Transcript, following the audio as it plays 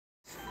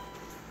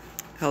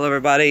Hello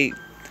everybody.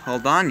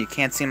 Hold on, you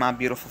can't see my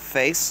beautiful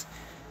face.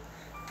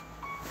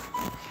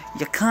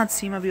 You can't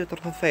see my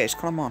beautiful face.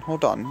 Come on,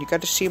 hold on. You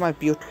got to see my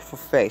beautiful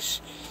face.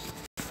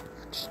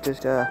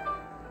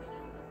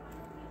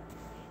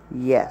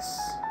 Yes.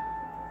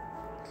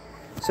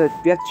 So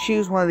you have to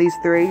choose one of these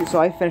three. So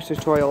I finished the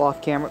tutorial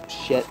off camera.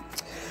 Shit.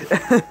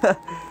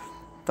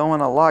 Don't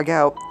want to log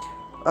out.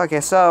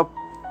 Okay, so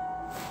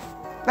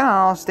I don't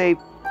know,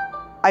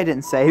 I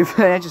didn't save.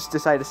 I just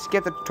decided to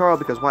skip the tutorial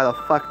because why the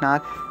fuck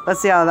not? Let's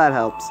see how that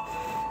helps.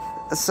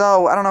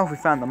 So, I don't know if we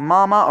found the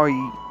mama or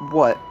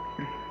what.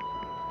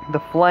 The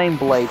flame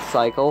blade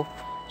cycle.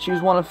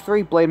 Choose one of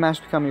three blade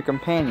masters to become your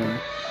companion.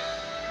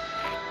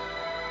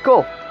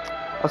 Cool.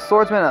 A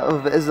swordsman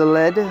of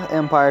Izaled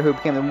Empire who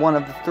became one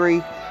of the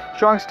three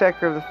strongest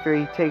attacker of the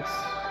three takes...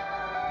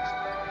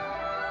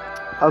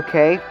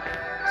 Okay.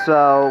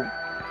 So,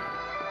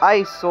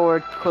 ice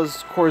sword,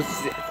 because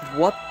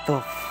what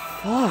the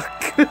fuck?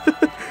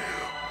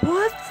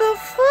 What the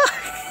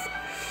fuck?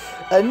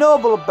 A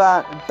noble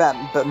but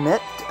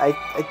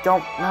I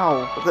don't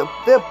know.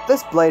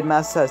 This blade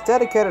master has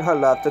dedicated her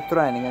life to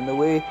training in the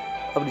way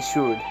of the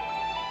sword.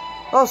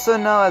 Also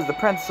known as the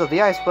Princess of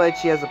the Ice Blade,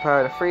 she has the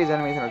power to freeze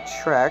enemies in her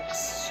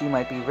tracks. She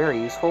might be very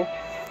useful.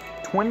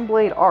 Twin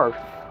Blade Arth.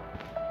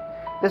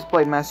 This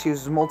blade master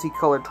uses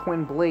multicolored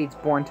twin blades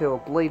born to a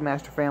blade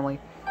master family.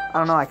 I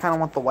don't know, I kind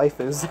of want the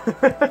waifus.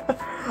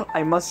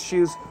 I must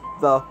choose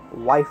the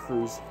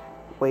waifus.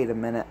 Wait a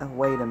minute,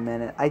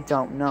 I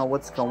don't know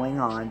what's going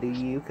on, do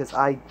you? Because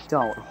I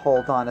don't.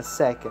 Hold on a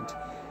second.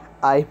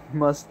 I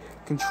must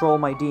control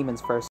my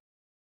demons first.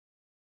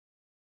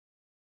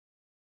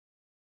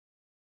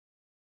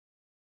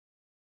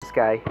 This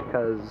guy,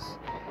 because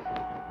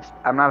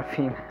I'm not a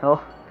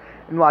female.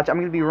 And watch, I'm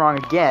going to be wrong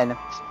again.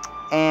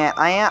 And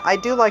I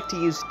do like to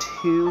use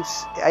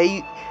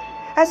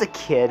as a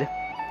kid,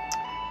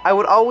 I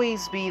would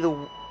always be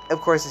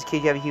of course as a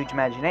kid you have a huge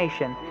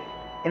imagination.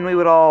 And we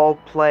would all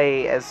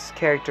play as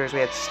characters.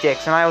 We had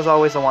sticks, and I was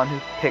always the one who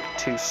picked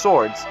two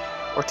swords.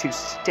 Or two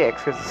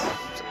sticks, because...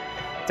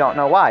 don't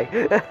know why.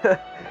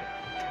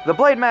 The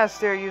Blade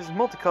Master uses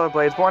multicolored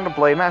blades. Born to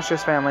Blade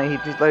Master's family, he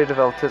later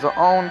developed his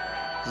own.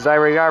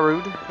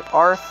 Zyriarud,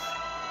 Arth,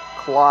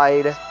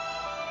 Clyde.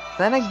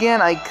 Then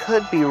again, I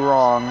could be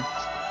wrong.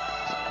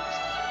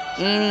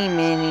 Eeny,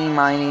 meeny,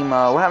 miny,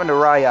 mo. What happened to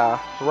Raya?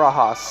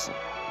 Rahas.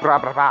 Bra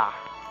bra bra.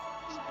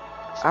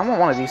 I want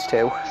one of these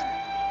two.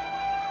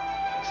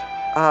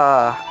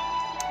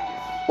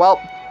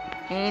 Well,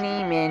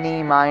 eeny,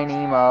 meeny,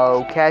 miny,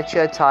 mo, catch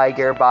a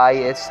tiger by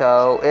its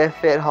toe,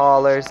 if it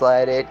hollers,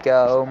 let it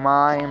go,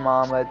 my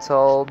mama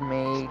told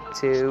me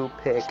to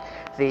pick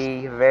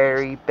the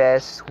very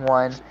best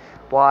one,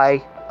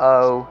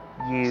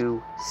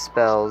 Y-O-U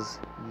spells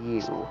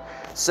you.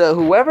 So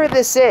whoever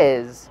this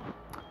is,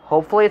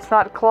 hopefully it's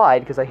not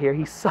Clyde, because I hear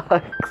he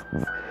sucks,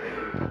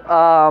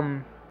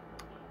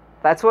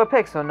 that's what I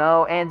picked, so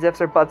no ands,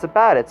 ifs, or buts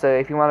about it. So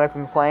if you want to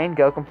complain,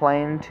 go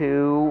complain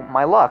to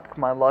my luck.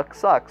 My luck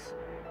sucks.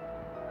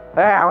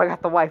 Ah, I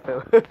got the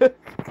waifu.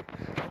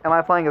 Am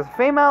I playing as a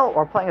female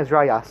or playing as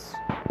Rayas?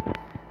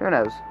 Who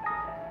knows?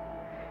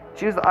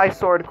 Choose the Ice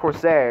Sword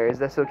Corsair. Is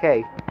this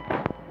okay?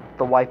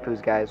 The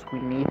waifus, guys. We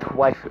need the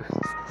waifus.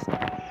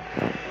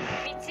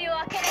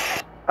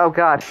 Oh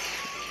god.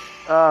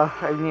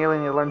 I nearly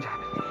need to learn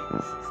Japanese.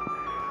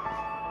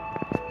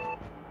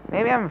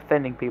 Maybe I'm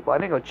offending people. I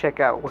need to go check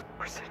out what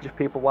percentage of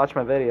people watch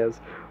my videos.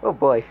 Oh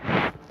boy.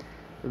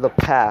 The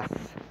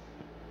path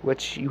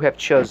which you have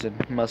chosen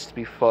must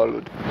be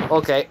followed.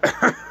 Okay.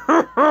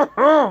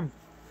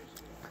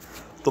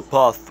 The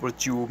path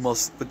which you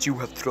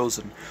have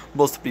chosen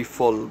must be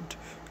followed.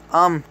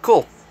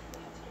 Cool.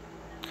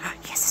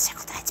 Yes, the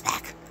Sickle Knight's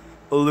back.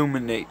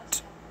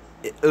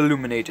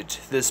 Illuminated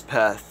this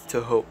path to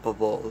hope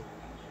of all.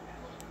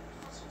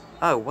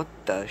 Oh, what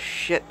the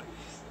shit?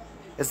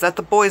 Is that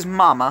the boy's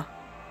mama?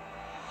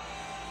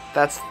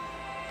 That's...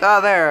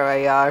 oh, there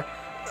we are.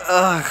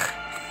 Ugh.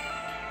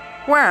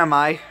 Where am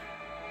I?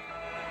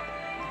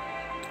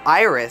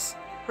 Iris?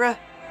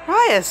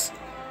 Rias?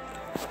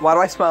 Why do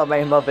I smell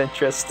my love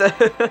interest?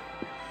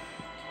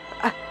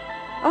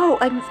 Oh,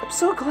 I'm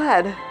so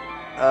glad.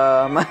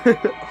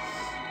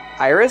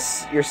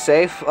 Iris? You're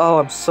safe? Oh,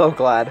 I'm so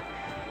glad.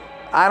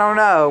 I don't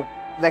know.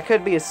 That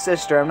could be his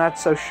sister. I'm not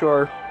so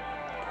sure.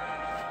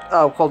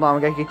 Oh, hold on.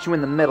 We gotta get you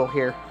in the middle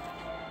here.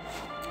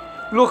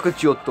 Look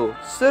at you two,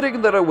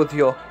 sitting there with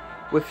your,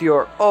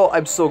 oh,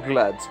 I'm so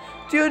glad.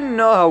 Do you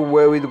know how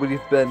worried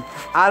we've been?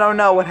 I don't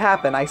know what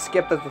happened, I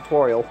skipped the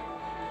tutorial.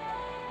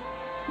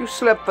 You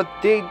slept for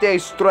 3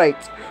 days straight.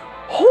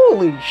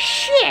 Holy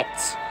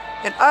shit!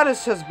 And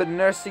Iris has been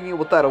nursing you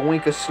without a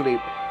wink of sleep.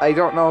 I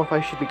don't know if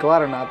I should be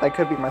glad or not, that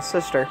could be my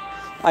sister.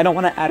 I don't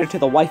want to add her to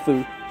the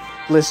waifu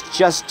list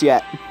just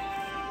yet.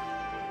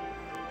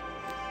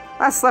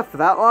 I slept for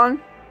that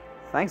long?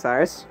 Thanks,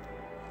 Iris.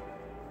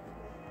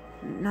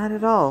 Not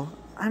at all.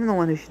 I'm the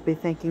one who should be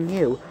thanking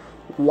you.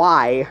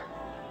 Why?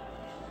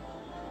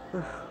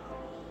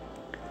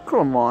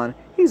 Come on,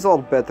 he's all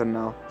better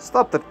now.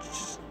 Stop the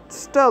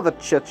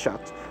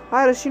chit-chat.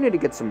 Iris, you need to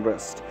get some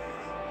rest.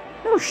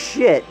 No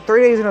shit.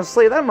 3 days no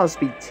sleep, that must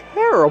be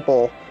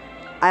terrible.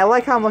 I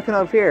like how I'm looking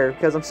up here,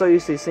 because I'm so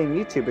used to seeing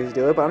YouTubers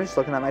do it, but I'm just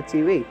looking at my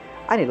TV.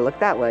 I need to look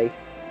that way.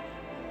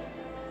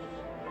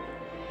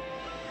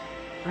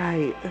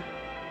 Right.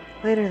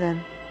 Later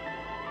then.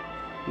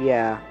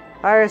 Yeah.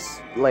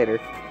 Iris, later.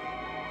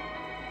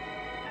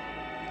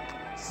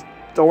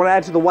 Don't want to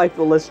add to the wife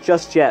list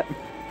just yet.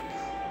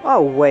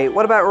 Oh, wait,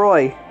 what about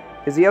Roy?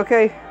 Is he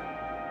okay?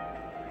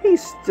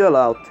 He's still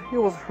out. He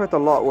was hurt a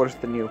lot worse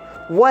than you.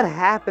 What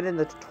happened in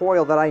the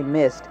tutorial that I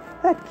missed?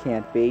 That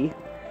can't be.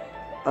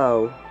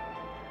 Oh.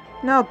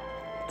 Now,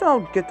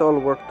 don't get all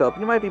worked up.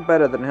 You might be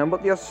better than him,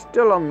 but you're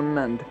still on the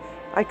mend.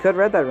 I could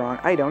read that wrong.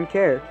 I don't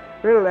care.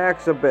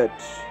 Relax a bit.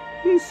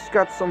 He's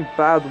got some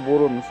bad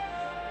wounds,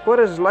 but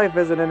his life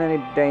isn't in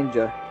any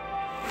danger.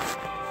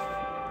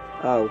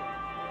 Oh.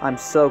 I'm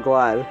so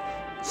glad.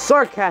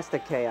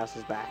 Sarcastic Chaos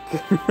is back.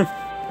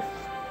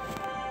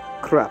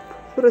 Crap.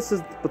 This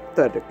is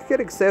pathetic.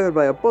 Getting saved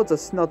by a bunch of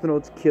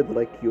snot-nosed kid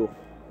like you.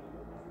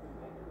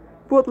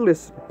 But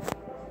listen.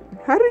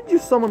 How did you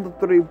summon the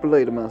 3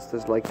 Blade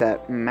Masters like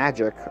that?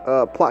 Magic.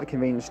 Plot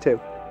convenience too.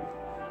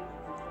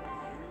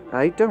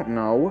 I don't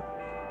know.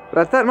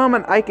 But at that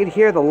moment I could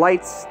hear the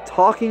lights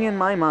talking in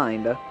my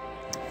mind.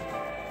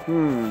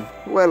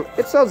 Well,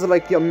 it sounds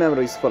like your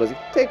memory's fuzzy.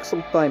 Take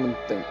some time and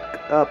think.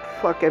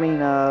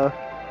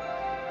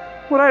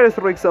 When Iris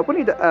wakes up, we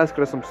need to ask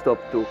her some stuff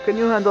too. Can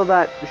you handle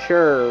that?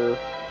 Sure.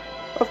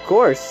 Of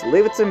course,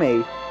 leave it to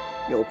me.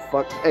 Yo,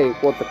 fuck. Hey,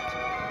 what the?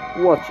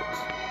 Watch it.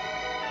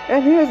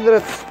 And here's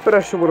that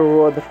special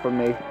reward for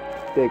me.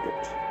 Dig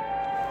it.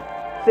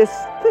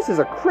 This is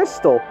a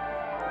crystal.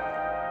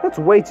 That's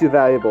way too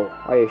valuable.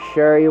 Are you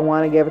sure you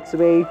want to give it to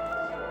me?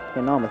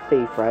 You know I'm a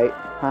thief, right?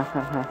 Ha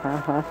ha ha ha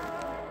ha.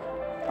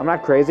 I'm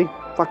not crazy.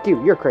 Fuck you,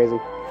 you're crazy.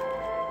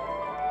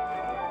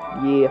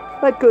 Yeah,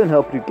 I couldn't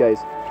help you guys.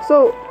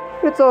 So,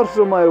 it's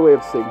also my way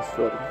of saying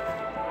sorry.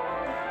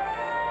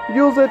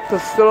 Use it to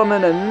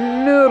summon a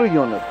new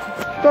unit.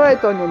 Try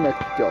it on your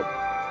next job.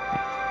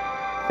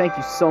 Thank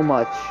you so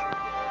much.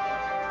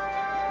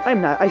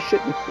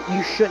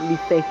 You shouldn't be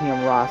thanking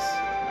him,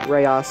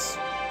 Reyes,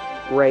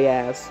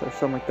 or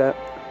something like that.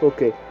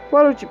 Okay,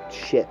 why don't you,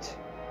 shit.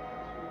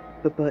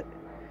 But,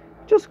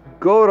 just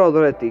go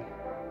already.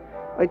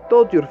 I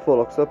told your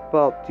folks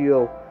about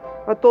you.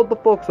 I told the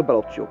folks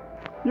about you.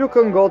 You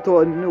can go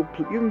to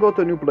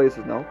new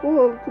places now.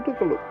 Go take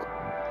a look.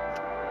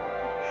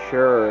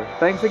 Sure.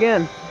 Thanks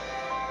again.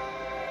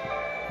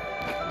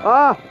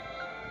 Ah!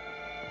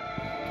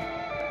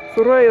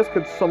 So Reyes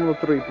could summon the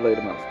 3 Blade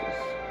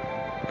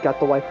Masters. Got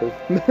the waifu.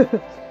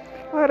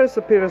 Iris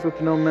appears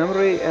with no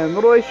memory, and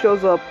Roy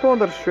shows up, torn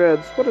to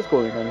shreds. What is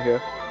going on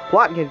here?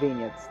 Plot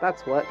convenience.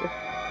 That's what.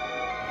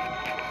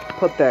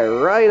 Put that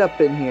right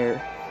up in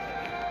here.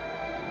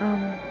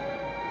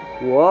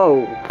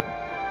 Whoa.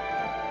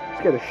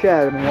 Scared the shit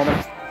out of me,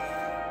 woman.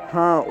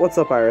 Huh? What's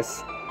up,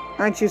 Iris?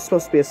 Aren't you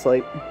supposed to be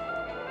asleep?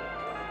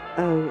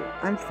 Oh,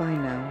 I'm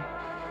fine now.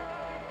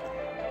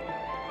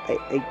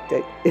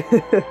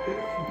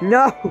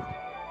 No!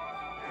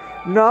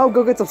 No,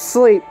 go get some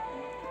sleep!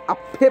 I'll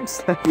pimp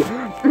slap you.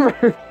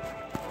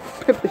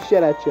 Pimp the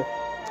shit at you.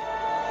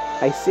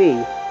 I see.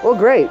 Well,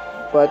 great,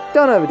 but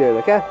don't overdo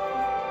it, okay?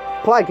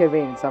 Plot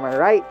convenience, am I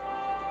right?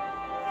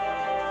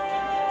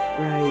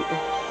 Right.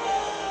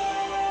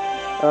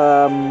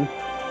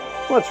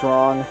 What's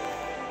wrong?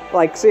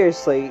 Like,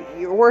 seriously,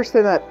 you're worse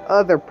than that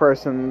other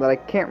person that I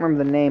can't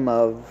remember the name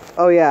of.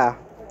 Oh yeah,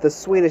 the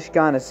Swedish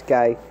Ganes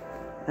guy.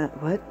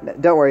 What?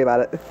 Don't worry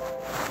about it.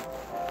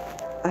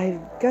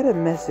 I've got a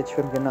message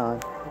from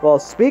Ganon. Well,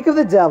 speak of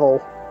the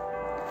devil.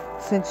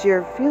 Since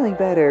you're feeling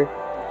better,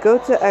 go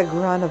to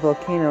Agrana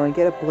Volcano and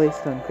get a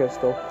Blaze-Stone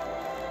crystal.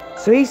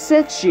 So he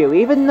sent you,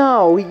 even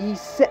though he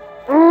said...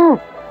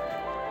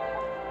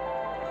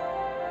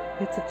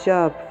 It's a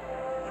job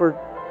for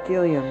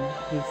Gilliam,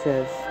 he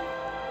says.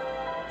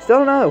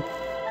 Still no.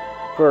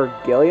 For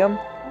Gilliam?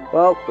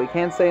 Well, we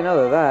can't say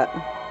no to that.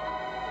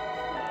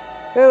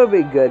 It'll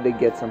be good to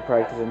get some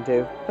practice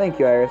into. Thank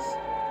you, Iris.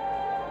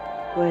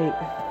 Wait.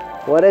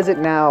 What is it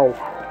now?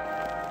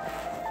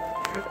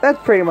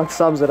 That pretty much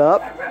sums it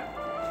up.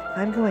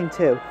 I'm going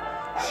too.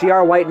 She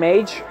our white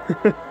mage?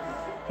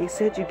 He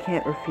said you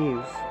can't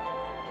refuse.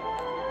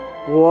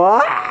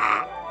 What?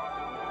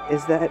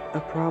 Is that a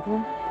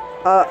problem?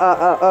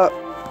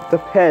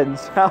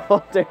 Depends. How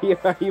old are you?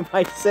 Are you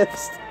my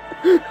sister?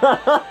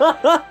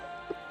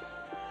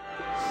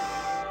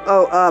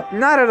 Oh,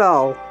 not at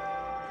all.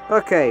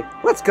 Okay,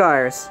 let's go,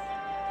 Iris.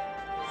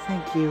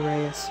 Thank you,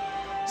 Reyes.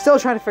 Still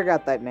trying to figure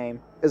out that name.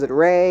 Is it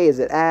Ray? Is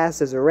it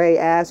Ass? Is it Ray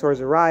Ass? Or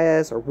is it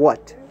Reyes? Or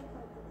what?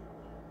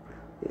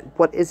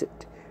 What is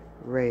it?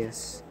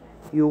 Reyes.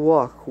 You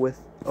walk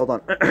with... Hold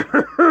on.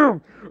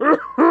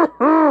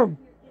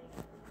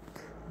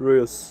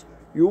 Reyes.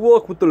 You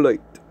walk with the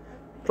light.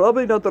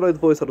 Probably not the right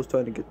voice I was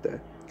trying to get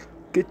there.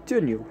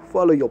 Continue.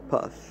 Follow your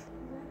path.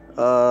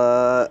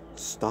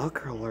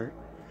 Stalker alert.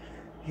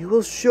 You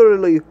will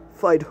surely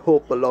find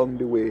hope along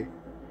the way.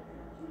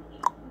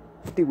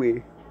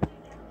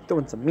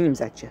 Throwing some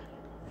memes at you.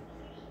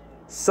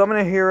 Summon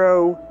a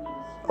hero.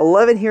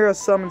 11 hero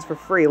summons for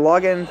free.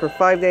 Log in for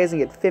 5 days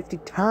and get 50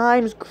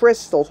 times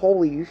crystals.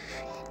 Holy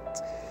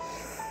shit.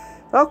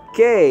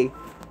 Okay.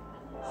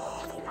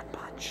 Oh, the one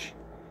punch.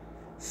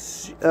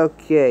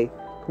 Okay.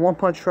 One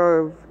punch.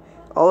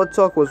 All it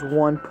took was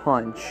one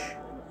punch.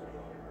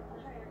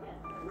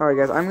 Alright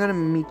guys, I'm gonna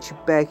meet you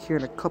back here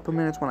in a couple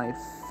minutes when I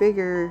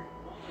figure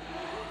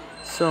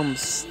some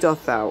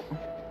stuff out.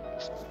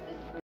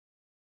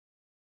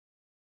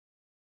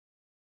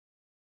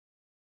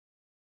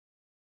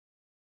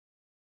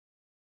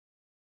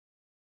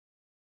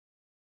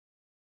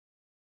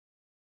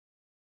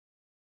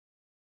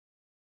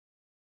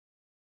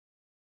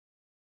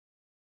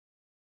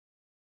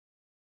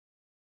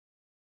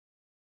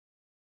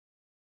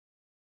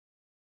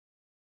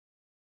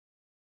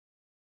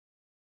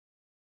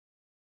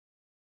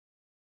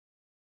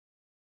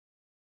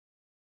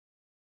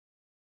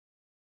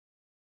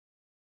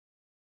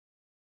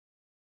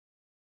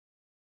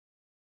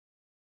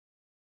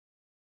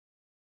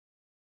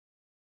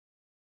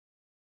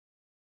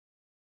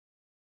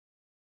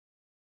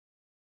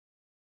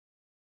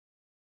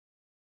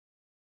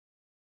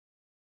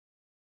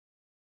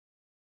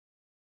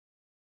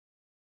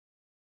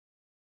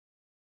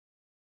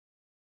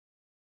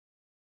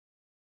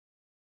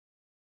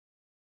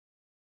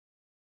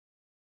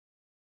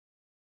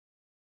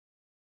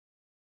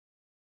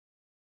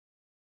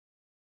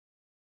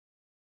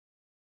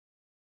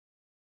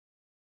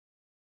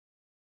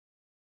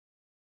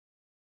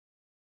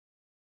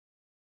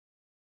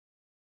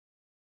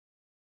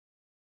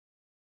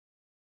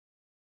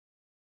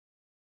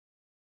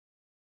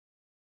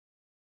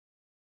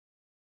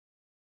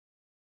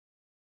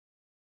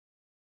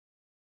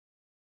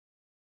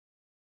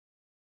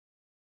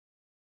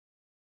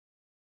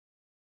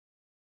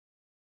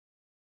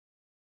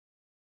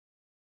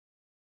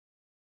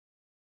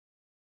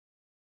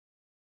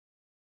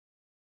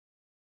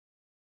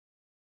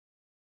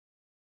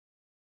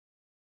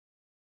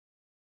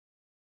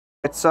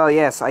 So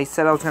yes, I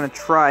said I was gonna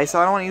try, so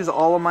I don't want to use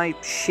all of my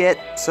shit,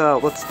 so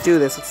let's do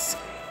this.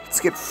 Let's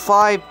get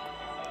 5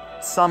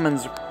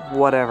 summons,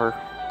 whatever.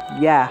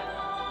 Yeah.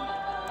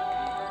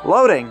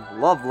 Loading!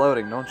 Love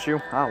loading, don't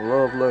you? I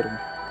love loading.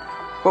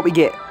 What we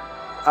get?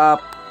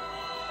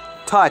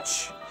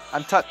 Touch.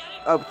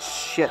 Oh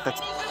shit, that's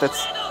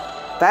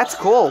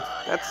cool.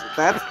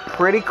 That's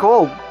pretty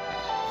cool.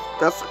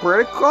 That's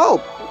pretty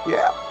cool.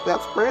 Yeah,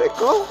 that's pretty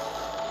cool.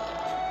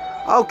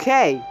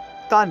 Okay.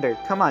 Thunder,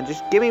 come on,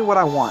 just give me what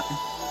I want.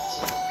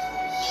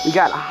 We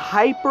got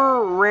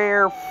hyper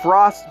rare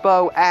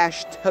Frostbow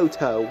Ash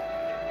Toto.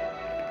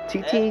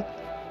 TT.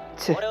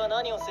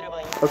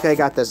 Okay, I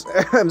got this.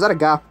 Is that a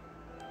guy?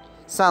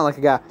 Sound like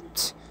a guy.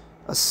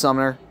 A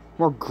summoner.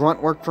 More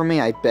grunt work for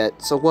me, I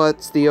bet. So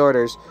what's the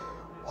orders?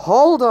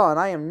 Hold on,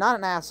 I am not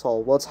an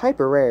asshole. Well, it's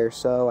hyper rare,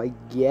 so I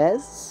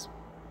guess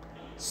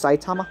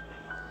Saitama.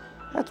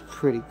 That's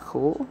pretty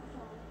cool.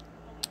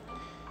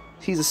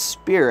 He's a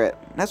spirit.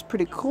 That's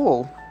pretty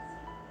cool.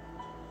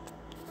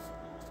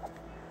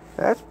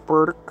 That's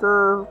pretty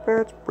cool.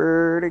 That's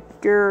pretty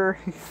cool.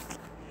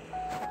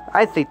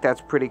 I think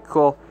that's pretty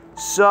cool.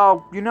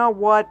 So, you know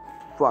what?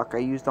 Fuck, I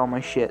used all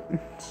my shit.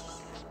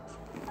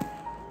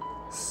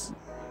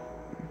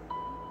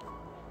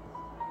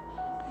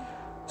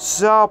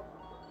 So,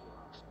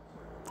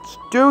 let's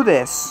do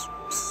this.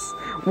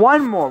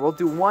 One more. We'll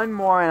do one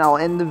more and I'll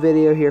end the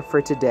video here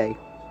for today.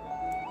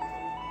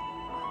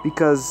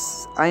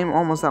 Because I am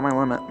almost at my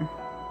limit.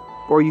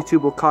 Or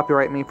YouTube will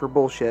copyright me for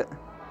bullshit.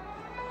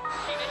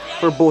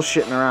 For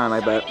bullshitting around, I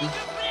bet.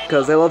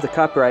 Because they love to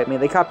copyright me.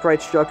 They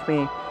copyright struck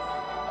me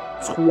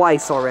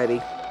twice already.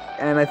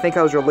 And I think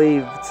I was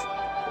relieved.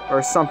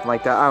 Or something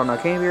like that. I don't know.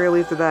 Can you be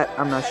relieved of that?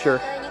 I'm not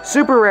sure.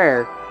 Super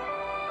rare.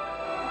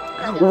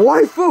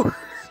 Waifu!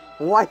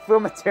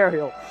 Waifu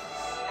material.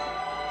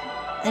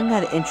 I'm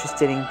not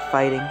interested in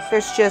fighting.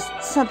 There's just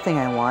something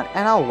I want.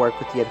 And I'll work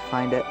with you to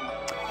find it.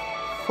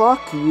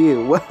 Fuck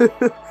you.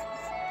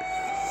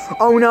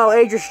 Oh no,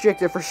 age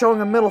restricted for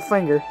showing a middle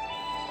finger.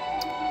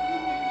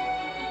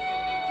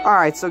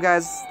 Alright, so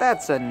guys,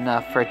 that's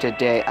enough for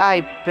today.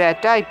 I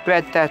bet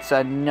that's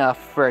enough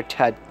for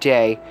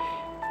today.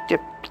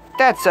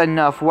 That's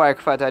enough work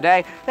for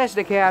today. That's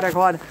the Chaotic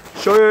One.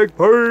 Shake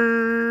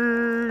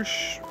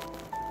peace.